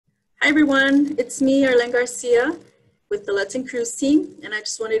Hi everyone, it's me, Arlen Garcia with the Let's Cruise team, and I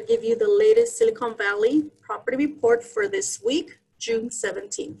just wanted to give you the latest Silicon Valley property report for this week, June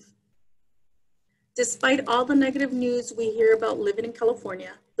 17th. Despite all the negative news we hear about living in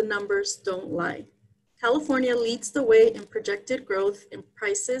California, the numbers don't lie. California leads the way in projected growth in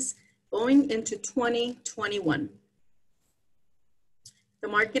prices going into 2021. The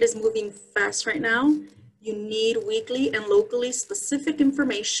market is moving fast right now. You need weekly and locally specific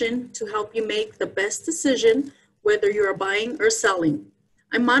information to help you make the best decision whether you are buying or selling.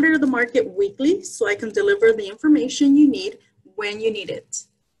 I monitor the market weekly so I can deliver the information you need when you need it.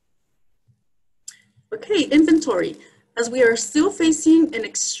 Okay, inventory. As we are still facing an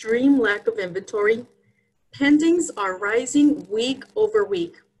extreme lack of inventory, pendings are rising week over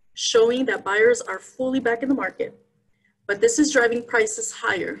week, showing that buyers are fully back in the market. But this is driving prices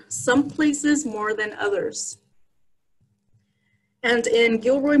higher, some places more than others. And in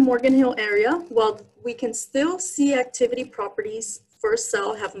Gilroy Morgan Hill area, while we can still see activity, properties for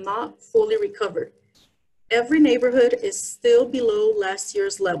sale have not fully recovered. Every neighborhood is still below last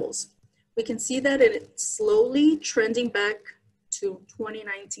year's levels. We can see that it's slowly trending back to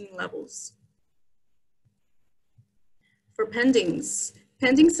 2019 levels. For pendings,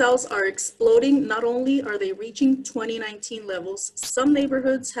 pending sales are exploding. Not only are they reaching 2019 levels, some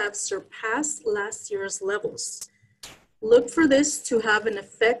neighborhoods have surpassed last year's levels. Look for this to have an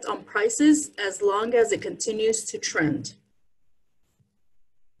effect on prices as long as it continues to trend.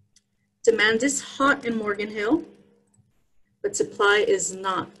 Demand is hot in Morgan Hill, but supply is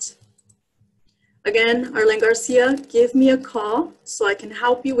not. Again, Arlen Garcia, give me a call so I can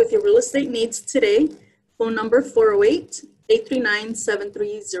help you with your real estate needs today. Phone number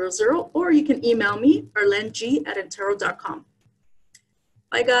 408-839-7300, or you can email me, arleng@entero.com.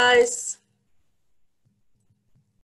 Bye, guys.